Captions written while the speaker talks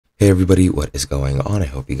Hey everybody, what is going on? I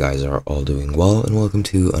hope you guys are all doing well, and welcome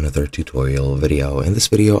to another tutorial video. In this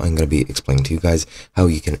video, I'm going to be explaining to you guys how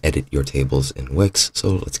you can edit your tables in Wix, so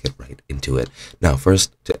let's get right into it. Now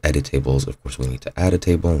first, to edit tables, of course we need to add a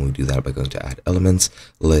table, and we do that by going to add elements,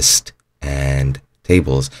 list, and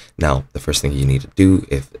tables. Now the first thing you need to do,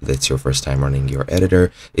 if it's your first time running your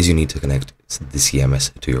editor, is you need to connect the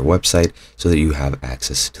CMS to your website so that you have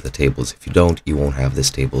access to the tables. If you don't, you won't have this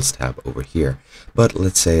tables tab over here. But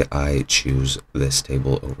let's say I choose this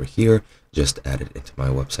table over here, just add it into my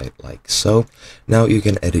website like so. Now you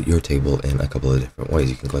can edit your table in a couple of different ways.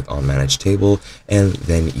 You can click on manage table, and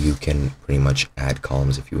then you can pretty much add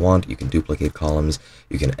columns if you want. You can duplicate columns,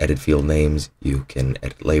 you can edit field names, you can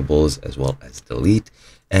edit labels as well as delete.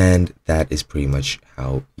 And that is pretty much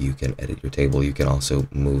how you can edit your table. You can also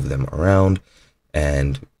move them around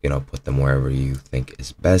and, put them wherever you think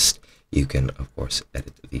is best. You can, of course,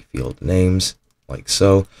 edit the field names like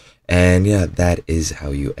so. And yeah, that is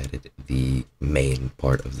how you edit the main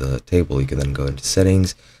part of the table. You can then go into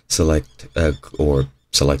settings, select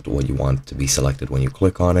select what you want to be selected when you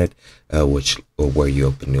click on it, where you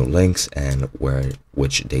open new links, and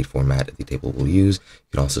which date format the table will use.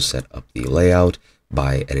 You can also set up the layout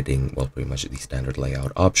by editing, well, pretty much the standard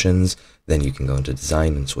layout options. Then you can go into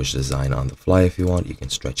design and switch design on the fly if you want. You can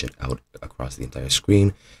stretch it out across the entire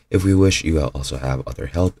screen if you wish. You also have other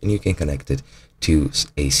help, and you can connect it to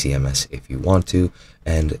a CMS if you want to,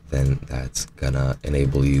 and then that's gonna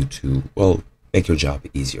enable you to, well, make your job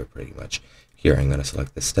easier pretty much. Here I'm gonna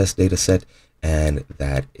select this test data set, and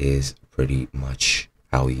that is pretty much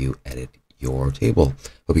how you edit your table.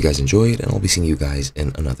 Hope you guys enjoyed, and I'll be seeing you guys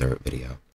in another video.